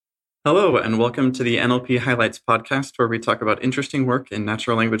Hello, and welcome to the NLP Highlights podcast, where we talk about interesting work in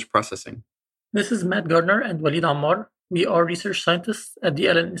natural language processing. This is Matt Gardner and Walid Ammar. We are research scientists at the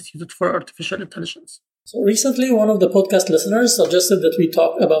Allen Institute for Artificial Intelligence. So recently, one of the podcast listeners suggested that we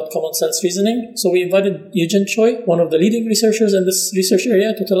talk about common sense reasoning. So we invited Eugen Choi, one of the leading researchers in this research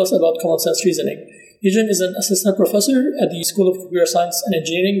area, to tell us about common sense reasoning. Eugen is an assistant professor at the School of Computer Science and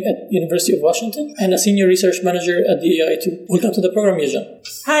Engineering at the University of Washington and a senior research manager at the AI2. Welcome to the program, Eugen.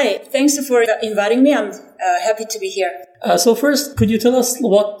 Hi, thanks for inviting me. I'm happy to be here. So first, could you tell us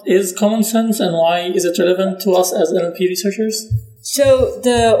what is common sense and why is it relevant to us as NLP researchers? So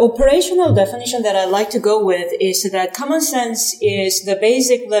the operational definition that I like to go with is that common sense is the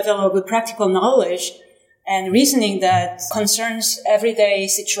basic level of practical knowledge and reasoning that concerns everyday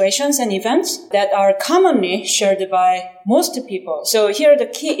situations and events that are commonly shared by most people. So here the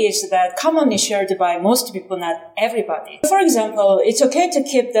key is that commonly shared by most people, not everybody. For example, it's okay to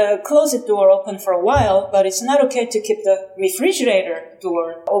keep the closet door open for a while, but it's not okay to keep the refrigerator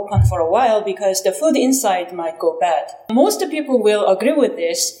door open for a while because the food inside might go bad. Most people will agree with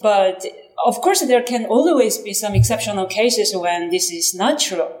this, but of course, there can always be some exceptional cases when this is not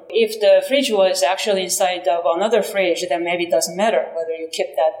true. If the fridge was actually inside of another fridge, then maybe it doesn't matter whether you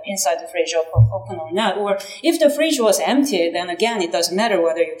keep that inside the fridge open or not. Or if the fridge was empty, then again, it doesn't matter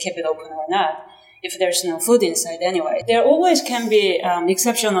whether you keep it open or not, if there's no food inside anyway. There always can be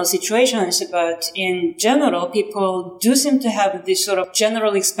exceptional situations, but in general, people do seem to have this sort of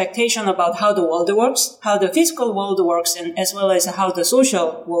general expectation about how the world works, how the physical world works, and as well as how the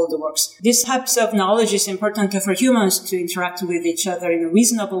social world works. These types of knowledge is important for humans to interact with each other in a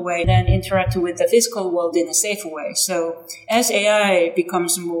reasonable way, then interact with the physical world in a safe way. So as AI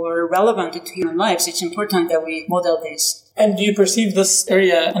becomes more relevant to human lives, it's important that we model this. And do you perceive this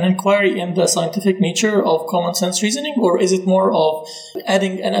area an inquiry in the scientific nature of common sense reasoning, or is it more of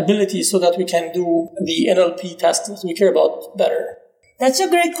adding an ability so that we can do the NLP tasks that we care about better? That's a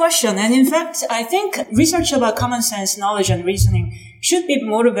great question. And in fact, I think research about common sense knowledge and reasoning should be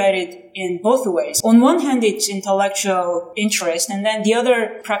motivated in both ways. On one hand, it's intellectual interest, and then the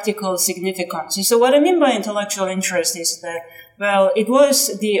other, practical significance. So what I mean by intellectual interest is that, well, it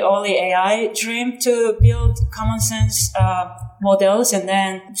was the early AI dream to build common sense models, and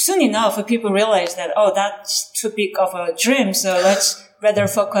then soon enough, people realized that, that's too big of a dream, so let's rather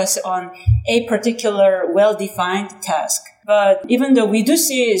focus on a particular well-defined task. But even though we do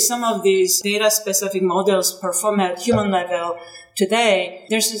see some of these data-specific models perform at human level today,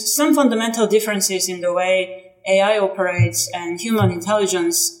 there's some fundamental differences in the way AI operates and human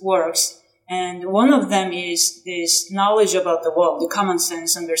intelligence works. And one of them is this knowledge about the world, the common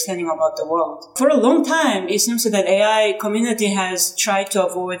sense understanding about the world. For a long time, it seems that AI community has tried to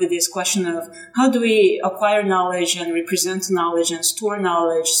avoid this question of how do we acquire knowledge and represent knowledge and store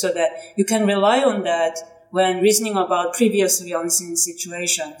knowledge so that you can rely on that when reasoning about previously unseen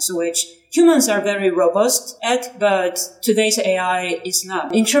situations, which humans are very robust at, but today's AI is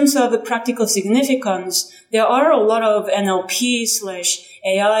not. In terms of practical significance, there are a lot of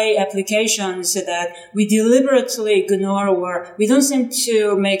NLP/AI applications that we deliberately ignore or we don't seem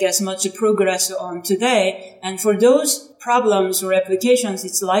to make as much progress on today. And for those problems or applications,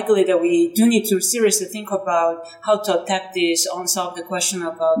 it's likely that we do need to seriously think about how to attack this unsolved question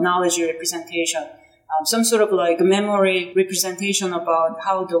about knowledge representation. Some sort of like memory representation about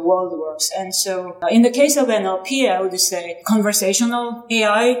how the world works. And so in the case of NLP, I would say conversational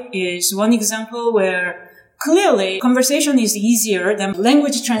AI is one example where clearly conversation is easier than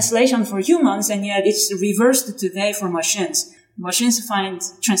language translation for humans, and yet it's reversed today for machines. Machines find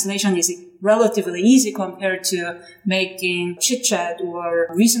translation is relatively easy compared to making chit-chat or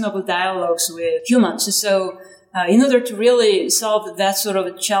reasonable dialogues with humans. So in order to really solve that sort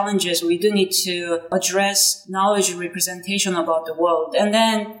of challenges, we do need to address knowledge representation about the world. And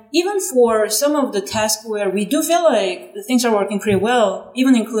then even for some of the tasks where we do feel like things are working pretty well,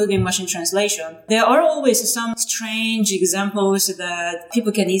 even including machine translation, there are always some strange examples that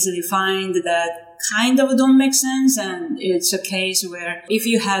people can easily find that kind of don't make sense. And it's a case where if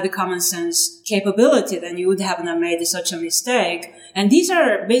you had the common sense capability, then you would have not made such a mistake. And these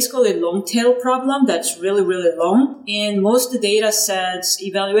are basically long tail problem that's really, really long. In most data sets,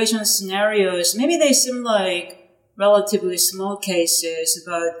 evaluation scenarios, maybe they seem like relatively small cases,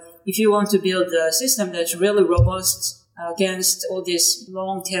 but if you want to build a system that's really robust against all these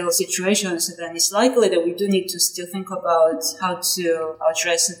long tail situations, then it's likely that we do need to still think about how to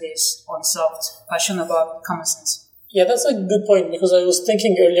address this unsolved question about common sense. Yeah, that's a good point, because I was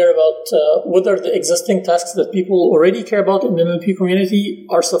thinking earlier about whether the existing tasks that people already care about in the NLP community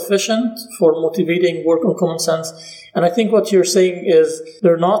are sufficient for motivating work on common sense. And I think what you're saying is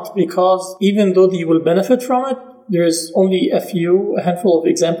they're not, because even though you will benefit from it, there is only a handful of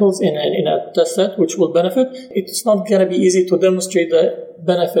examples in a test set which will benefit. It's not going to be easy to demonstrate the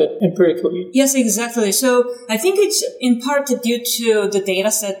benefit empirically. Yes, exactly. So I think it's in part due to the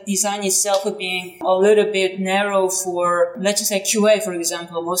data set design itself being a little bit narrow for, let's just say, QA, for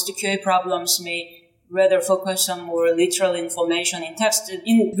example. Most QA problems may rather focus on more literal information in text.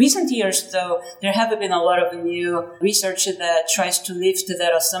 In recent years, though, there have been a lot of new research that tries to lift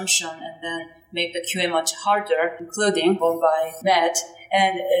that assumption and then make the QA much harder, including one by Matt.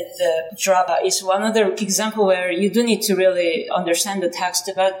 And the Java is one other example where you do need to really understand the text.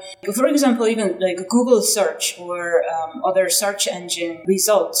 But for example, even like Google search or other search engine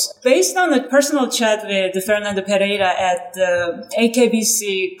results. Based on a personal chat with Fernando Pereira at the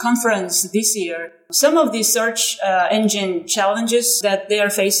AKBC conference this year, some of the search engine challenges that they are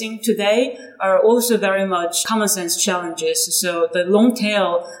facing today are also very much common sense challenges. So the long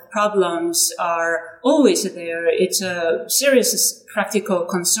tail problems are always there. It's a serious practical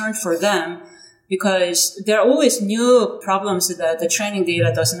concern for them because there are always new problems that the training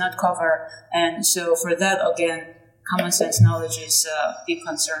data does not cover. And so for that, again, common sense knowledge is a big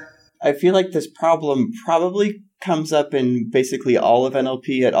concern. I feel like this problem probably comes up in basically all of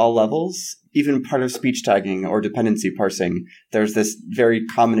NLP at all levels, even part of speech tagging or dependency parsing. There's this very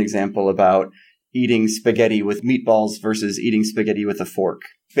common example about eating spaghetti with meatballs versus eating spaghetti with a fork.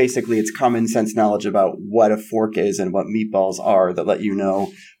 Basically, it's common sense knowledge about what a fork is and what meatballs are that let you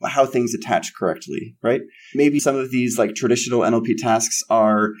know how things attach correctly, right? Maybe some of these like traditional NLP tasks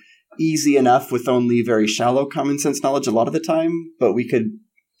are easy enough with only very shallow common sense knowledge a lot of the time, but we could,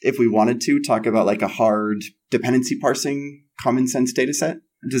 if we wanted to, talk about like a hard dependency parsing common sense data set.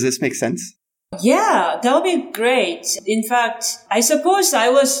 Does this make sense? Yeah, that would be great. In fact, I suppose I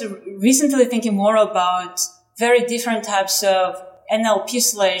was recently thinking more about very different types of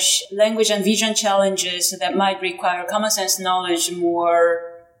NLP/language and vision challenges that might require common sense knowledge more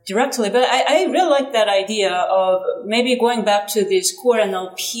directly. But I really like that idea of maybe going back to these core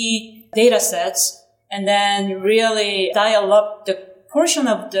NLP data sets and then really dial up the portion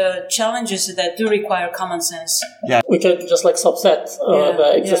of the challenges that do require common sense. Yeah. We can just like subset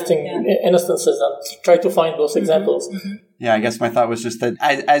the existing instances and try to find those examples. Mm-hmm. Yeah, I guess my thought was just that,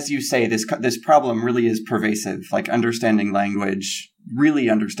 as you say, this problem really is pervasive. Like really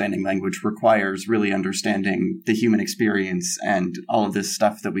understanding language requires really understanding the human experience and all of this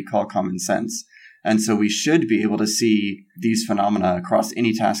stuff that we call common sense. And so we should be able to see these phenomena across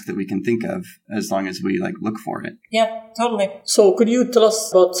any task that we can think of as long as we look for it. Yeah, totally. So could you tell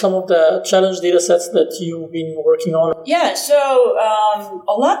us about some of the challenge data sets that you've been working on? Yeah, so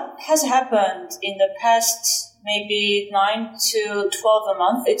a lot has happened in the past maybe 9 to 12 a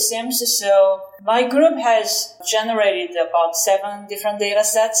month, it seems. So my group has generated about 7 different data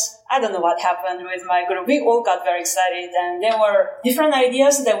sets. I don't know what happened with my group. We all got very excited and there were different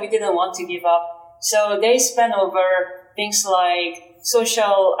ideas that we didn't want to give up. So they span over things like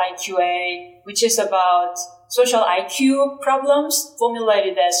social IQA, which is about social IQ problems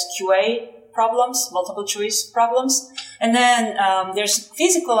formulated as QA problems, multiple choice problems. And then there's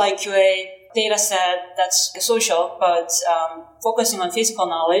physical IQA data set that's social, but focusing on physical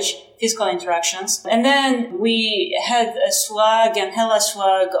knowledge, physical interactions. And then we had a SWAG and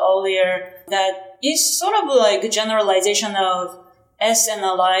HELA-SWAG earlier that is sort of like a generalization of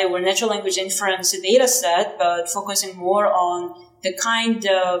SNLI or natural language inference data set, but focusing more on the kind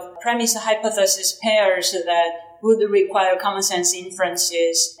of premise hypothesis pairs that would require common sense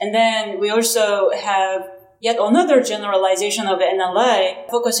inferences. And then we also have yet another generalization of NLI,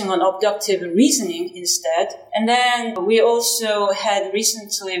 focusing on abductive reasoning instead. And then we also had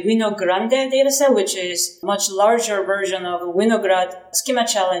recently Winograd dataset, which is a much larger version of Winograd schema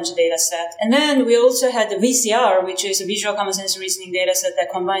challenge dataset. And then we also had the VCR, which is a visual common sense reasoning dataset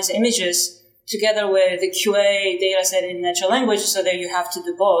that combines images together with the QA dataset in natural language, so that you have to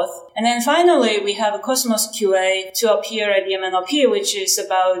do both. And then finally, we have a Cosmos QA to appear at the MNLP, which is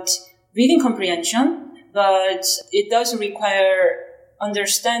about reading comprehension, but it does require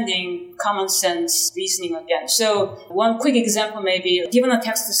understanding common sense reasoning again. So one quick example may be given a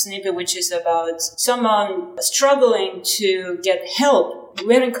text snippet which is about someone struggling to get help,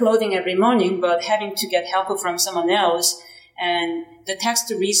 wearing clothing every morning, but having to get help from someone else. And the text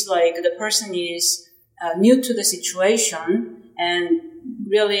reads like the person is new to the situation and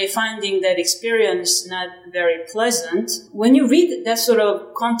really finding that experience not very pleasant. When you read that sort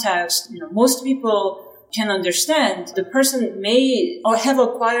of context, most people can understand, the person may or have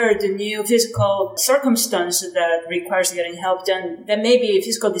acquired a new physical circumstance that requires getting help, then there may be a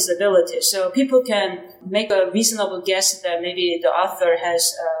physical disability. So people can make a reasonable guess that maybe the author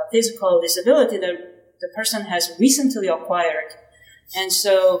has a physical disability that the person has recently acquired. And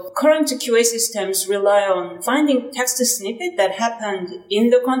so current QA systems rely on finding text snippet that happened in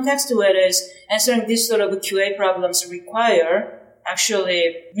the context, whereas answering this sort of QA problems require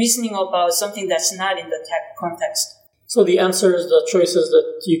actually reasoning about something that's not in the context. So the answers, the choices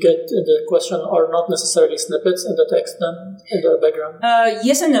that you get in the question are not necessarily snippets in the text then, in the background?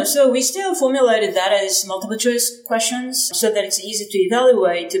 Yes and no. So we still formulated that as multiple choice questions so that it's easy to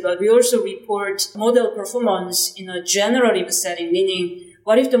evaluate, but we also report model performance in a generative setting, meaning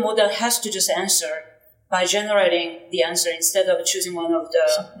what if the model has to just answer by generating the answer instead of choosing one of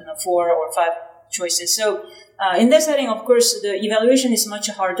the 4 or 5 choices. So in that setting, of course, the evaluation is much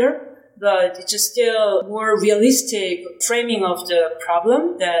harder, but it's just still more realistic framing of the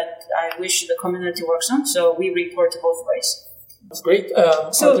problem that I wish the community works on. So we report both ways. That's great.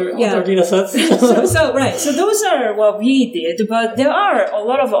 Other data sets? Right. So those are what we did, but there are a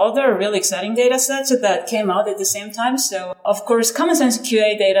lot of other really exciting data sets that came out at the same time. So, of course, Common Sense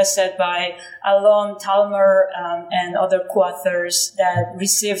QA data set by Alon Talmer and other co-authors that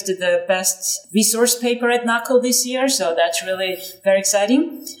received the best resource paper at NAACL this year. So that's really very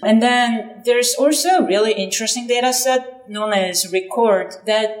exciting. And then there's also a really interesting data set known as Record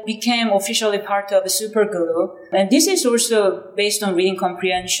that became officially part of SuperGLUE. And this is also based on reading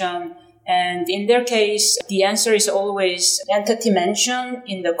comprehension. And in their case, the answer is always entity mention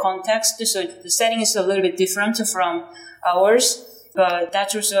in the context. So the setting is a little bit different from ours. But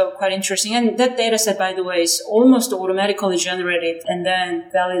that's also quite interesting. And that data set, by the way, is almost automatically generated and then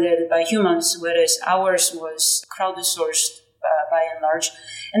validated by humans, whereas ours was crowdsourced by and large.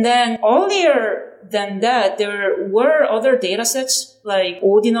 And then earlier than that, there were other data sets like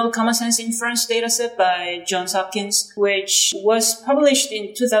Ordinal Common Sense Inference dataset by Johns Hopkins, which was published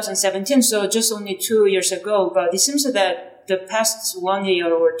in 2017, so just only 2 years ago. But it seems that the past 1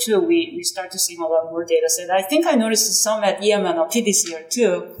 year or two, we start to see a lot more data sets. I think I noticed some at EMNLP this year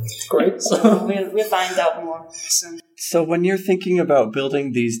too. Great. So we'll find out more soon. So when you're thinking about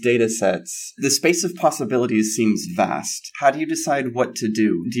building these data sets, the space of possibilities seems vast. How do you decide what to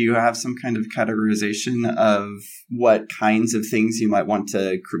do? Do you have some kind of categorization of what kinds of things you might want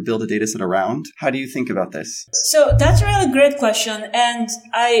to build a data set around? How do you think about this? So that's a really great question. And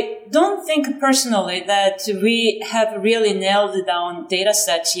I don't think personally that we have really nailed down data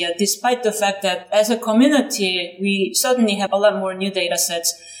sets yet, despite the fact that as a community, we certainly have a lot more new data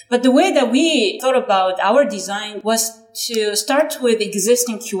sets. But the way that we thought about our design was to start with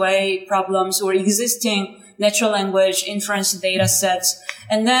existing QA problems or existing natural language inference data sets,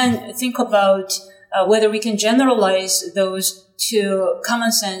 and then think about whether we can generalize those to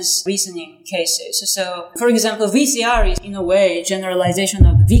common sense reasoning cases. So, for example, VCR is in a way a generalization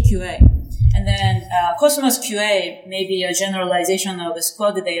of VQA. And then Cosmos QA may be a generalization of a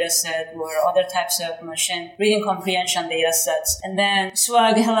SQUAD data set or other types of machine reading comprehension data sets. And then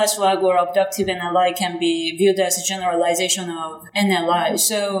SWAG, HeliSWAG, or Abductive NLI can be viewed as a generalization of NLI.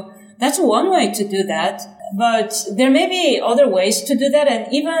 So that's one way to do that. But there may be other ways to do that.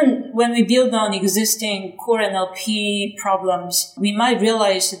 And even when we build on existing core NLP problems, we might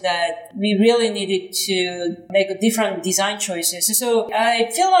realize that we really needed to make different design choices. So I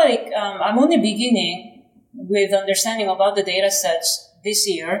feel like I'm only beginning with understanding about the data sets this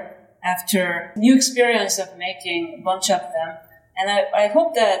year after new experience of making a bunch of them. And I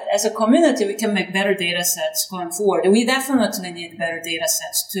hope that as a community, we can make better data sets going forward. We definitely need better data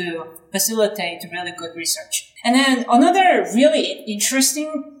sets to facilitate really good research. And then another really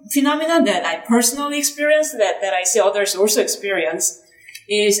interesting phenomenon that I personally experienced, that I see others also experience,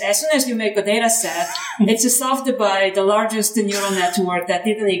 is as soon as you make a data set, it's solved by the largest neural network that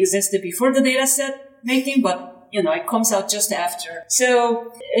didn't exist before the data set making, but it comes out just after.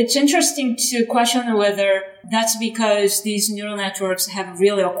 So it's interesting to question whether that's because these neural networks have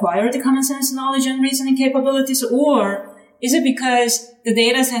really acquired the common sense knowledge and reasoning capabilities, or is it because the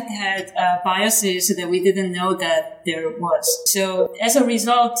data set had biases that we didn't know that there was? So as a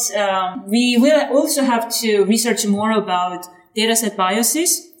result, we will also have to research more about data set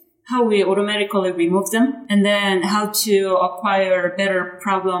biases, how we automatically remove them, and then how to acquire better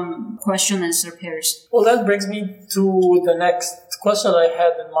problem question answer pairs. Well, that brings me to the next question I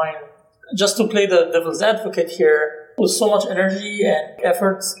had in mind. Just to play the devil's advocate here, with so much energy and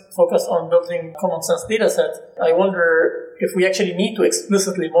effort focused on building common sense data set, I wonder if we actually need to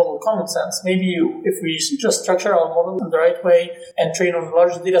explicitly model common sense. Maybe if we just structure our model in the right way and train on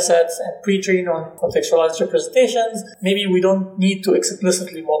large data sets and pre-train on contextualized representations, maybe we don't need to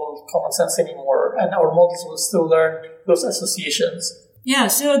explicitly model common sense anymore, and our models will still learn those associations. Yeah,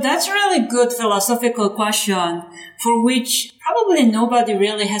 so that's a really good philosophical question for which probably nobody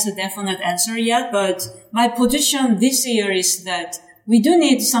really has a definite answer yet, but my position this year is that we do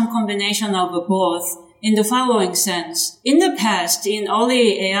need some combination of both in the following sense. In the past, in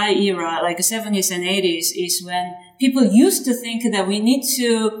early AI era, like 70s and 80s, is when people used to think that we need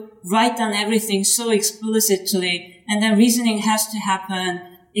to write down everything so explicitly, and then reasoning has to happen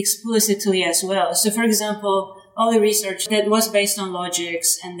explicitly as well. So for example, early research that was based on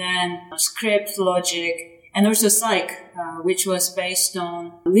logics, and then script logic, and also psych, which was based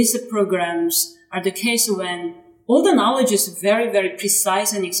on Lisp programs, are the case when all the knowledge is very, very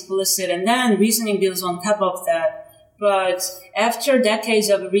precise and explicit, and then reasoning builds on top of that. But after decades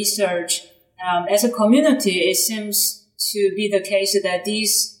of research, as a community, it seems to be the case that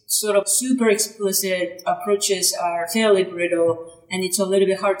these sort of super explicit approaches are fairly brittle, and it's a little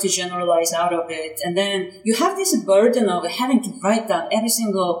bit hard to generalize out of it. And then you have this burden of having to write down every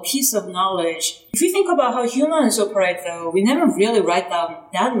single piece of knowledge. If you think about how humans operate, though, we never really write down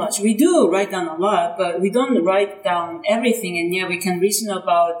that much. We do write down a lot, but we don't write down everything, and yet we can reason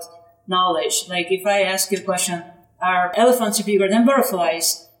about knowledge. Like if I ask you a question, are elephants bigger than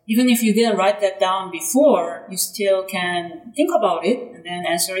butterflies? Even if you didn't write that down before, you still can think about it and then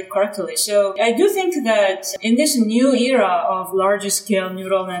answer it correctly. So I do think that in this new era of large-scale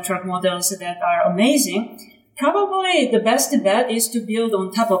neural network models that are amazing, probably the best bet is to build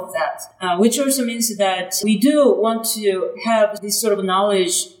on top of that, which also means that we do want to have this sort of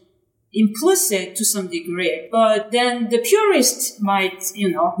knowledge implicit to some degree. But then the purist might,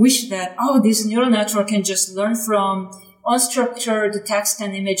 wish that, this neural network can just learn from unstructured text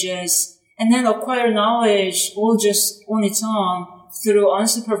and images, and then acquire knowledge all just on its own through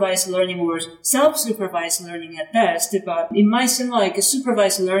unsupervised learning or self-supervised learning at best. But it might seem like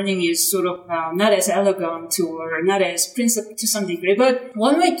supervised learning is sort of not as elegant or not as principled to some degree. But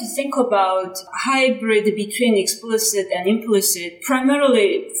one way to think about hybrid between explicit and implicit,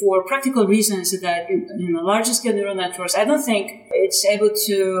 primarily for practical reasons, that in larger scale neural networks, I don't think it's able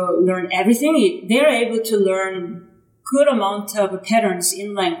to learn everything. They're able to learn good amount of patterns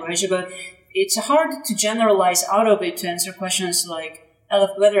in language, but it's hard to generalize out of it to answer questions like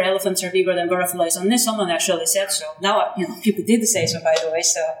whether elephants are bigger than butterflies, unless someone actually said so. Now, people did say so, by the way.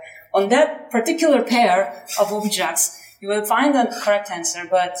 So on that particular pair of objects, you will find the correct answer.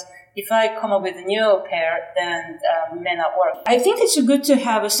 But if I come up with a new pair, then it may not work. I think it's good to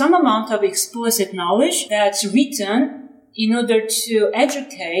have some amount of explicit knowledge that's written in order to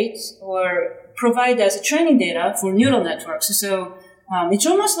educate or provide as a training data for neural networks. So it's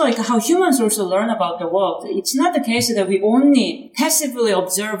almost like how humans also learn about the world. It's not the case that we only passively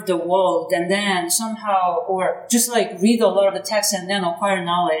observe the world and then somehow, or just like read a lot of the text and then acquire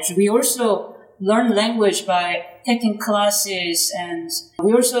knowledge. We also learn language by taking classes, and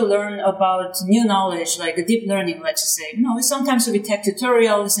we also learn about new knowledge, like deep learning, let's say. Sometimes we take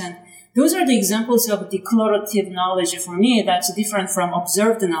tutorials, and those are the examples of declarative knowledge for me that's different from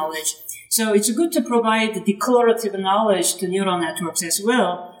observed knowledge. So it's good to provide declarative knowledge to neural networks as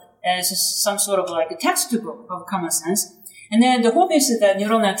well as some sort of like a textbook of common sense. And then the hope is that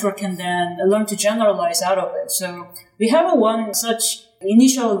neural network can then learn to generalize out of it. So we have one such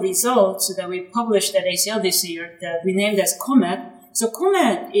initial results that we published at ACL this year that we named as COMET. So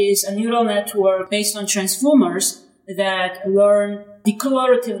COMET is a neural network based on transformers that learn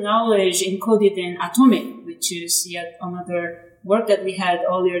declarative knowledge encoded in Atomic, which is yet another work that we had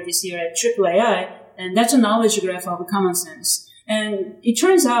earlier this year at AAAI, and that's a knowledge graph of common sense. And it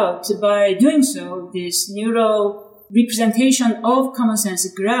turns out by doing so, this neural representation of common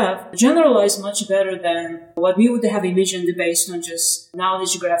sense graph generalized much better than what we would have imagined based on just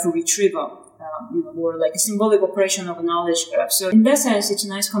knowledge graph retrieval, or like a symbolic operation of a knowledge graph. So in that sense, it's a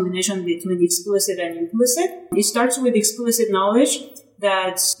nice combination between explicit and implicit. It starts with explicit knowledge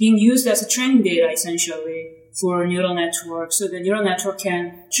that's being used as a training data, essentially, for neural networks, so the neural network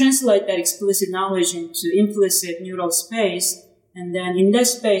can translate that explicit knowledge into implicit neural space, and then in that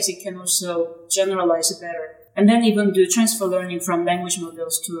space it can also generalize better, and then even do transfer learning from language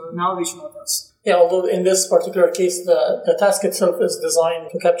models to knowledge models. Yeah, although in this particular case, the task itself is designed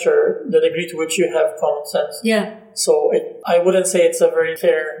to capture the degree to which you have common sense. Yeah. So I wouldn't say it's a very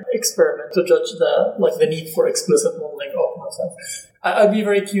fair experiment to judge the need for explicit modeling of common sense. I'd be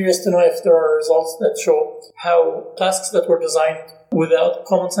very curious to know if there are results that show how tasks that were designed without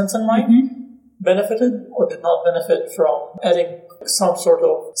common sense in mind benefited or did not benefit from adding some sort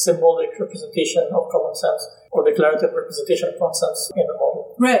of symbolic representation of common sense or declarative representation of common sense in the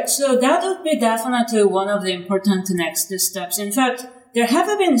model. Right. So that would be definitely one of the important next steps. In fact, there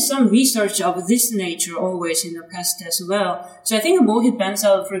have been some research of this nature always in the past as well. So I think Mohit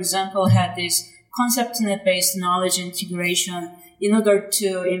Bansal, for example, had this ConceptNet-based knowledge integration in order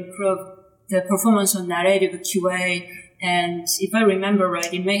to improve the performance of narrative QA. And if I remember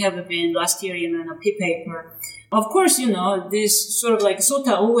right, it may have been last year in an NLP paper. Of course, this sort of like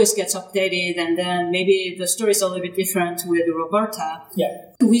SOTA always gets updated, and then maybe the story is a little bit different with Roberta. Yeah.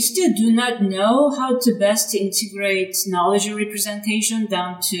 We still do not know how to best integrate knowledge representation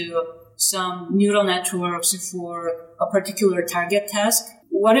down to some neural networks for a particular target task.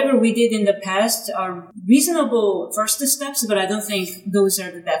 Whatever we did in the past are reasonable first steps, but I don't think those are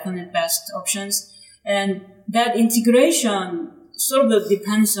the definite best options. And that integration sort of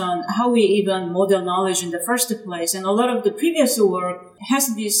depends on how we even model knowledge in the first place. And a lot of the previous work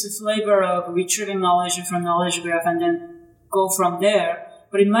has this flavor of retrieving knowledge from knowledge graph and then go from there.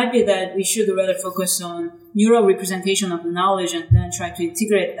 But it might be that we should rather focus on neural representation of the knowledge and then try to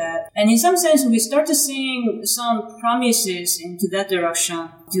integrate that. And in some sense, we started seeing some promises into that direction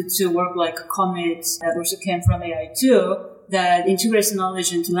due to work like Comet that also came from AI2 that integrates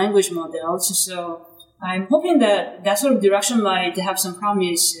knowledge into language models. So I'm hoping that that sort of direction might have some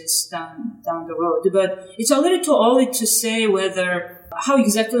promises down the road. But it's a little too early to say how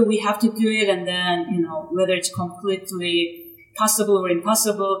exactly we have to do it and then, whether it's completely possible or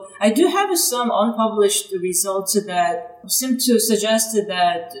impossible. I do have some unpublished results that seem to suggest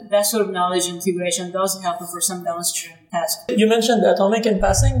that sort of knowledge integration does help for some downstream tasks. You mentioned Atomic in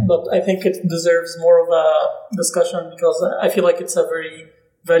passing, but I think it deserves more of a discussion because I feel like it's a very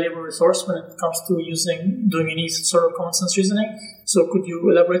valuable resource when it comes to doing any sort of common sense reasoning. So could you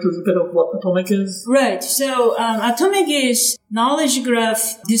elaborate a little bit of what Atomic is? Right. So Atomic is knowledge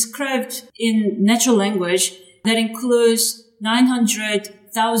graph described in natural language that includes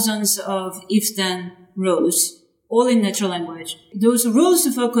 900,000 of if-then rules, all in natural language. Those rules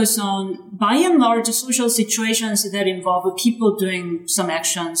focus on, by and large, social situations that involve people doing some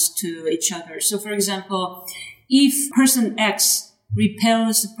actions to each other. So, for example, if person X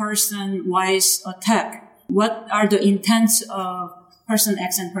repels person Y's attack, what are the intents of person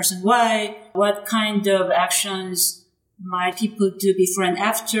X and person Y? What kind of actions might people do before and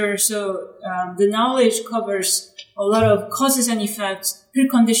after? So the knowledge covers a lot of causes and effects,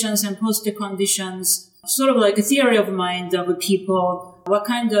 preconditions and post-conditions, sort of like a theory of mind of people. What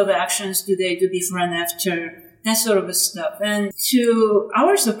kind of actions do they do before and after? That sort of stuff. And to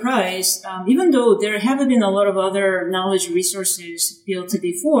our surprise, even though there have been a lot of other knowledge resources built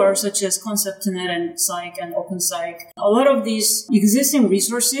before, such as ConceptNet and Psych and OpenPsych, a lot of these existing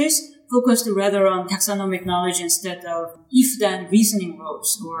resources focused rather on taxonomic knowledge instead of if-then reasoning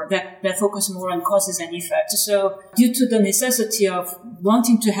rules, or that focus more on causes and effects. So due to the necessity of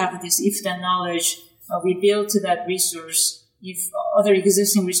wanting to have this if-then knowledge, we built that resource. If other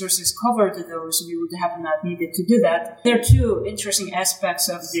existing resources covered those, we would have not needed to do that. There are two interesting aspects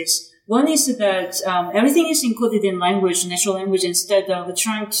of this. One is that everything is encoded in natural language, instead of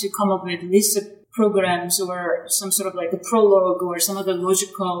trying to come up with lists of programs or some sort of like a prologue or some other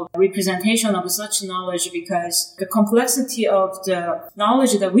logical representation of such knowledge, because the complexity of the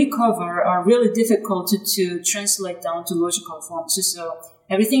knowledge that we cover are really difficult to translate down to logical forms. So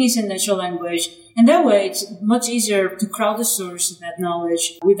everything is in natural language. And that way, it's much easier to crowdsource that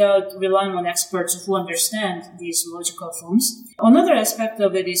knowledge without relying on experts who understand these logical forms. Another aspect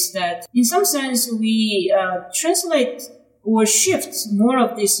of it is that, in some sense, we translate or shift more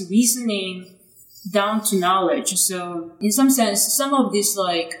of this reasoning down to knowledge. So, in some sense, some of this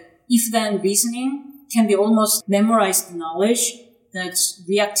if-then reasoning can be almost memorized knowledge that's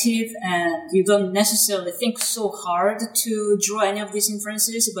reactive, and you don't necessarily think so hard to draw any of these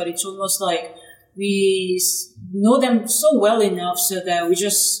inferences, but it's almost like we know them so well enough so that we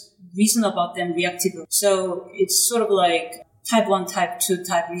just reason about them reactively. So it's sort of like type 1, type 2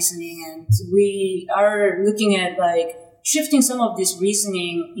 type reasoning, and we are looking at shifting some of this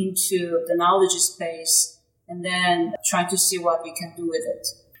reasoning into the knowledge space and then trying to see what we can do with it.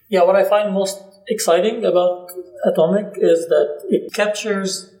 Yeah, what I find most exciting about Atomic is that it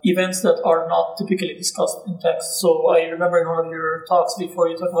captures events that are not typically discussed in text. So I remember in one of your talks before,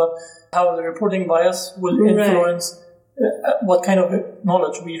 you talked about how the reporting bias will influence what kind of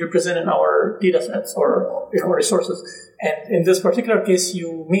knowledge we represent in our data sets or in our resources. And in this particular case,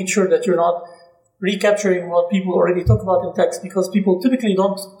 you made sure that you're not recapturing what people already talk about in text, because people typically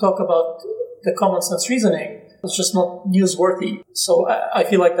don't talk about the common sense reasoning. It's just not newsworthy. So I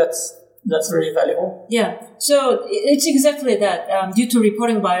feel like that's very valuable. Yeah. So it's exactly that. Due to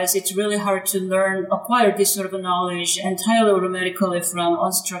reporting bias, it's really hard to acquire this sort of knowledge entirely automatically from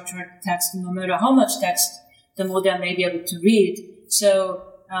unstructured text, no matter how much text the model may be able to read. So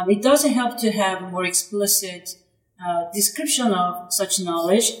it doesn't help to have a more explicit description of such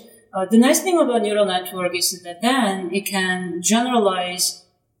knowledge. The nice thing about neural network is that then it can generalize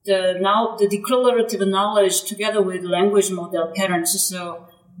the declarative knowledge together with language model patterns. So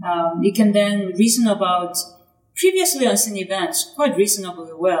it can then reason about previously unseen events quite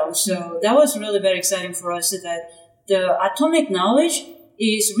reasonably well. So that was really very exciting for us, that the atomic knowledge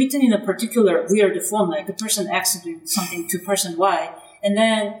is written in a particular weird form, like a person X doing something to person Y. And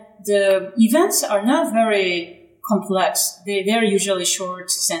then the events are not very complex. They're usually short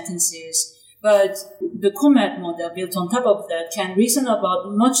sentences. But the COMET model built on top of that can reason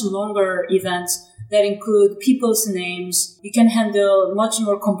about much longer events that include people's names. It can handle much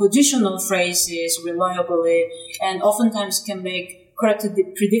more compositional phrases reliably, and oftentimes can make correct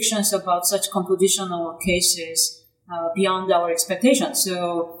predictions about such compositional cases beyond our expectations.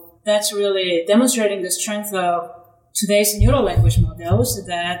 So that's really demonstrating the strength of today's neural language models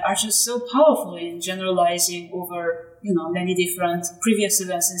that are just so powerful in generalizing over, many different previous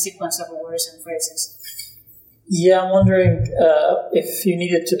events and sequence of words and phrases. Yeah, I'm wondering if you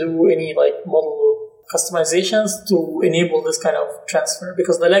needed to do any model customizations to enable this kind of transfer,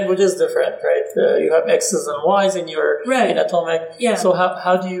 because the language is different, right? You have X's and Y's in your in Atomic. Yeah. So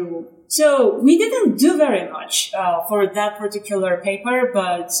how do you? So we didn't do very much for that particular paper,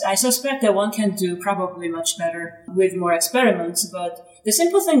 but I suspect that one can do probably much better with more experiments. But the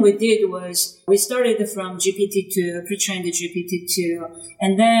simple thing we did was we started from GPT-2, pre-trained the GPT-2,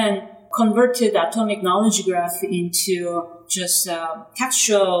 and then converted atomic knowledge graph into just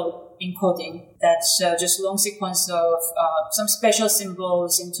textual encoding. That's just long sequence of some special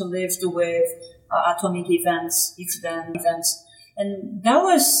symbols interleaved with atomic events, if-then events. And that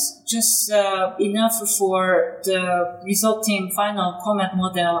was just enough for the resulting final COMET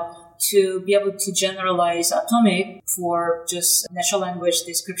model to be able to generalize atomic for just natural language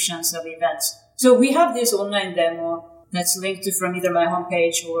descriptions of events. So we have this online demo that's linked from either my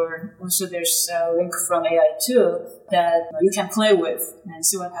homepage or also there's a link from AI2 that you can play with and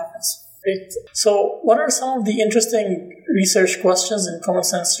see what happens. Great. So what are some of the interesting research questions in common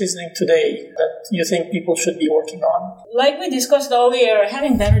sense reasoning today that you think people should be working on? Like we discussed earlier,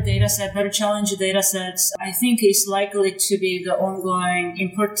 having better challenge data sets, I think is likely to be the ongoing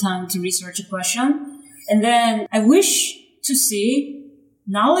important research question. And then I wish to see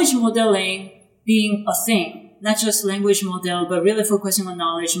knowledge modeling being a thing, not just language model, but really focusing on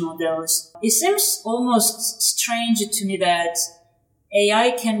knowledge models. It seems almost strange to me that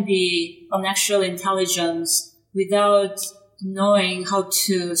AI can be an actual intelligence without knowing how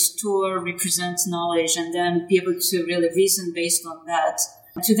to store, represent knowledge, and then be able to really reason based on that.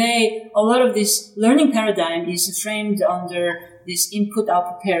 Today, a lot of this learning paradigm is framed under this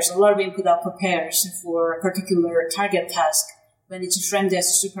input-output pairs, a lot of input-output pairs for a particular target task when it's framed as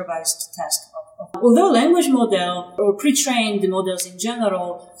a supervised task. Although language model or pre-trained models in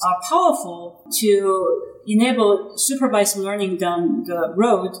general are powerful to enable supervised learning down the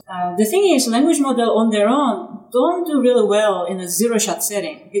road, the thing is language model on their own don't do really well in a zero-shot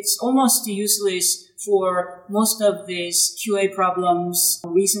setting. It's almost useless for most of these QA problems,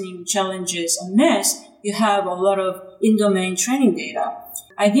 reasoning challenges, unless you have a lot of in-domain training data.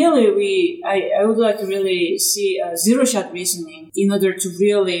 Ideally, I would like to really see a zero-shot reasoning in order to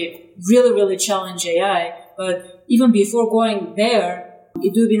really challenge AI. But even before going there,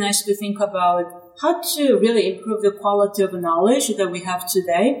 it would be nice to think about how to really improve the quality of knowledge that we have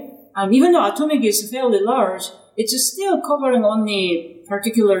today. Even though Atomic is fairly large, it's still covering only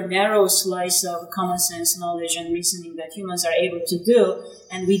particular narrow slice of common sense knowledge and reasoning that humans are able to do.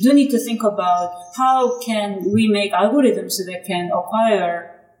 And we do need to think about how can we make algorithms that can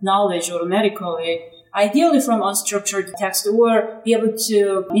acquire knowledge automatically, ideally from unstructured text, or be able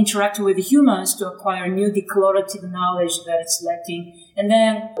to interact with humans to acquire new declarative knowledge that it's lacking. And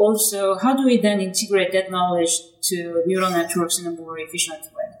then also, how do we then integrate that knowledge to neural networks in a more efficient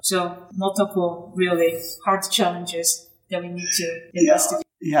way? So multiple really hard challenges that we need to investigate.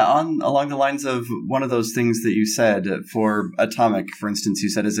 Yeah, along the lines of one of those things that you said for Atomic, for instance, you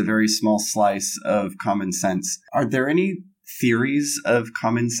said is a very small slice of common sense. Are there any theories of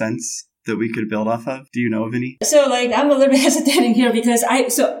common sense that we could build off of? Do you know of any? So I'm a little bit hesitating here because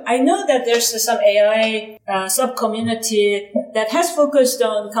I know that there's some AI sub-community that has focused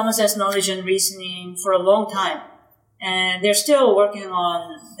on common sense knowledge and reasoning for a long time. And they're still working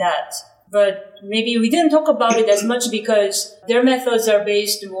on that. But maybe we didn't talk about it as much because their methods are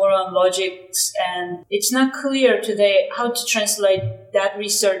based more on logics, and it's not clear today how to translate that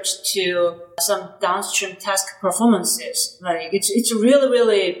research to some downstream task performances. Like it's a really,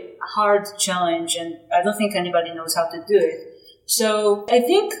 really hard challenge, and I don't think anybody knows how to do it. So I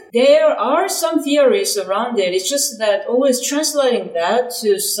think there are some theories around it. It's just that always translating that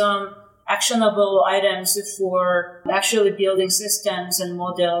to some actionable items for actually building systems and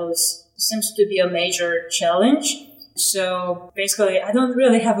models seems to be a major challenge. So basically, I don't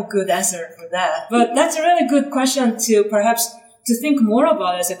really have a good answer for that. But that's a really good question to perhaps to think more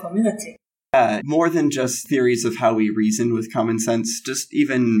about as a community. More than just theories of how we reason with common sense, just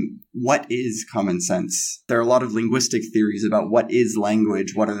even what is common sense. There are a lot of linguistic theories about what is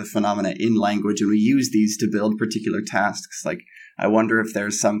language, what are the phenomena in language, and we use these to build particular tasks. Like, I wonder if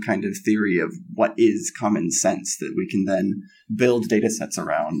there's some kind of theory of what is common sense that we can then build data sets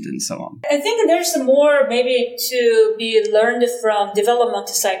around and so on. I think there's more maybe to be learned from developmental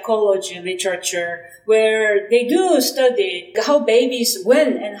psychology literature, where they do study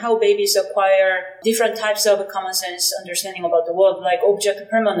when and how babies acquire different types of common sense understanding about the world, like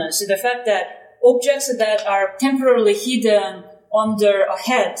object permanence. The fact that objects that are temporarily hidden under a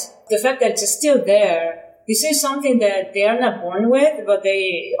head, the fact that it's still there, this is something that they are not born with, but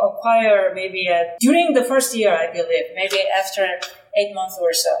they acquire maybe during the first year, I believe, maybe after 8 months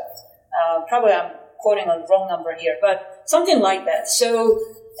or so. Probably I'm quoting a wrong number here, but something like that. So,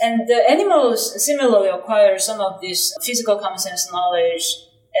 and the animals similarly acquire some of this physical common sense knowledge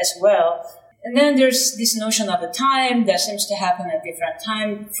as well. And then there's this notion of the time that seems to happen at different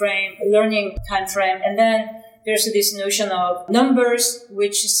learning time frame. And then there's this notion of numbers,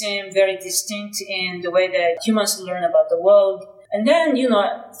 which seem very distinct in the way that humans learn about the world. And then,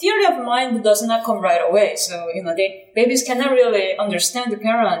 theory of mind does not come right away. So, babies cannot really understand the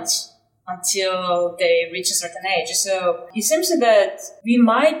parents until they reach a certain age. So it seems that we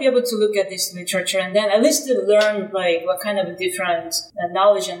might be able to look at this literature and then at least learn what kind of different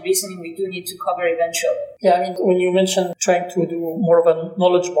knowledge and reasoning we do need to cover eventually. Yeah, I mean, when you mentioned trying to do more of a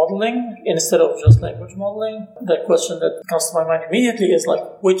knowledge modeling instead of just language modeling, the question that comes to my mind immediately is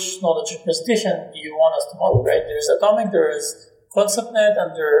which knowledge representation do you want us to model, right? There's atomic, there is ConceptNet,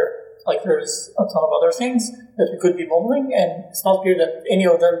 and there's a ton of other things that we could be modeling, and it's not clear that any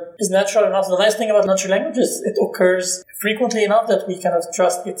of them is natural enough. The nice thing about natural language is it occurs frequently enough that we kind of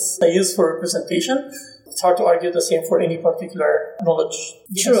trust its use for representation. It's hard to argue the same for any particular knowledge.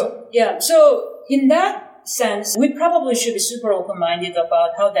 True. Yeah. So in that sense, we probably should be super open-minded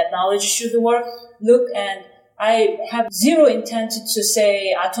about how that knowledge should look, and I have zero intent to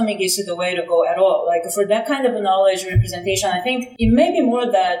say atomic is the way to go at all. For that kind of knowledge representation, I think it may be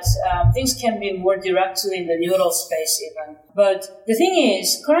more that things can be more directly in the neural space even. But the thing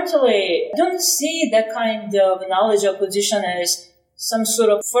is, currently, I don't see that kind of knowledge acquisition as some sort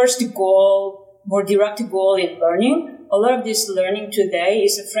of first goal, more direct goal in learning. A lot of this learning today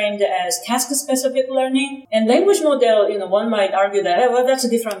is framed as task-specific learning. And language model, one might argue that, that's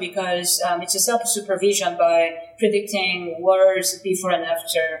different because it's a self-supervision by predicting words before and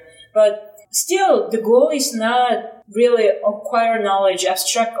after. But still, the goal is not really acquire knowledge,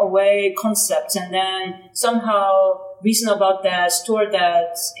 abstract away concepts, and then somehow reason about that, store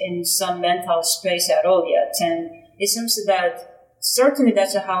that in some mental space at all yet. And it seems that certainly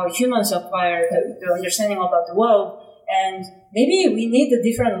that's how humans acquire the understanding about the world. And maybe we need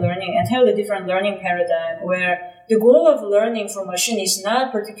entirely different learning paradigm where the goal of learning for machine is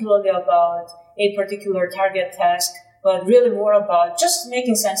not particularly about a particular target task, but really more about just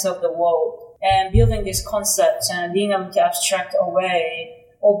making sense of the world and building these concepts and being able to abstract away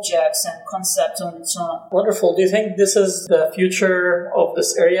objects and concepts on its own. Wonderful. Do you think this is the future of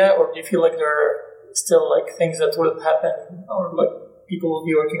this area, or do you feel like there are still things that will happen, or people will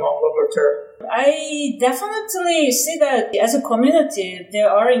be working on longer term? I definitely see that as a community, there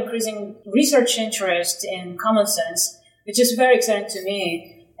are increasing research interest in common sense, which is very exciting to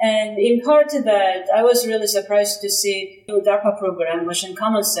me. And in part to that, I was really surprised to see the DARPA program, Machine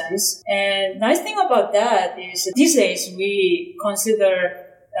Common Sense. And nice thing about that is these days we consider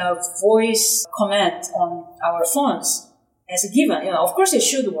voice comment on our phones as a given. Of course it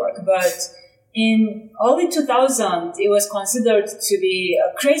should work, but in early 2000, it was considered to be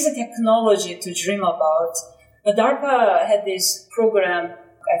a crazy technology to dream about. But DARPA had this program,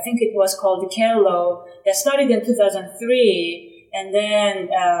 I think it was called CALO, that started in 2003. And then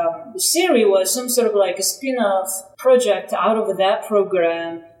Siri was some sort of a spin-off project out of that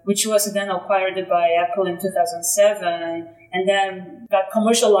program, which was then acquired by Apple in 2007. and then got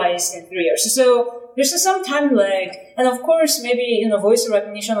commercialized in 3 years. So there's some time lag. And of course, maybe, voice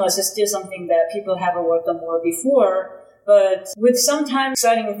recognition was still something that people haven't worked on more before. But with sometimes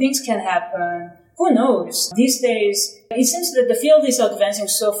exciting things can happen. Who knows? These days, it seems that the field is advancing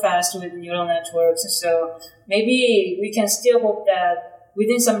so fast with neural networks. So maybe we can still hope that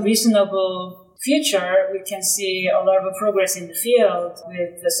within some reasonable future, we can see a lot of progress in the field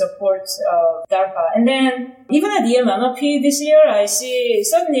with the support of DARPA. And then even at EMNLP this year, I see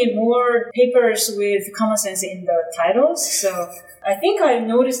certainly more papers with common sense in the titles. So I think I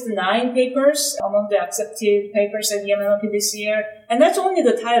noticed 9 papers among the accepted papers at EMNLP this year. And that's only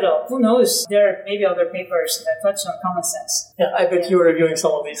the title. Who knows? There are maybe other papers that touch on common sense. Yeah, I bet you were reviewing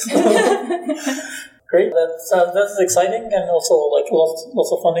some of these. Great. That's exciting, and also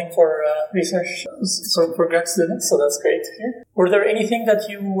lots of funding for research for grad students. So that's great to hear. Were there anything that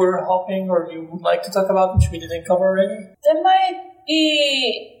you were hoping or you would like to talk about which we didn't cover already? That might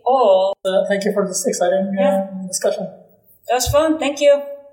be all. Thank you for this exciting discussion. That was fun. Thank you.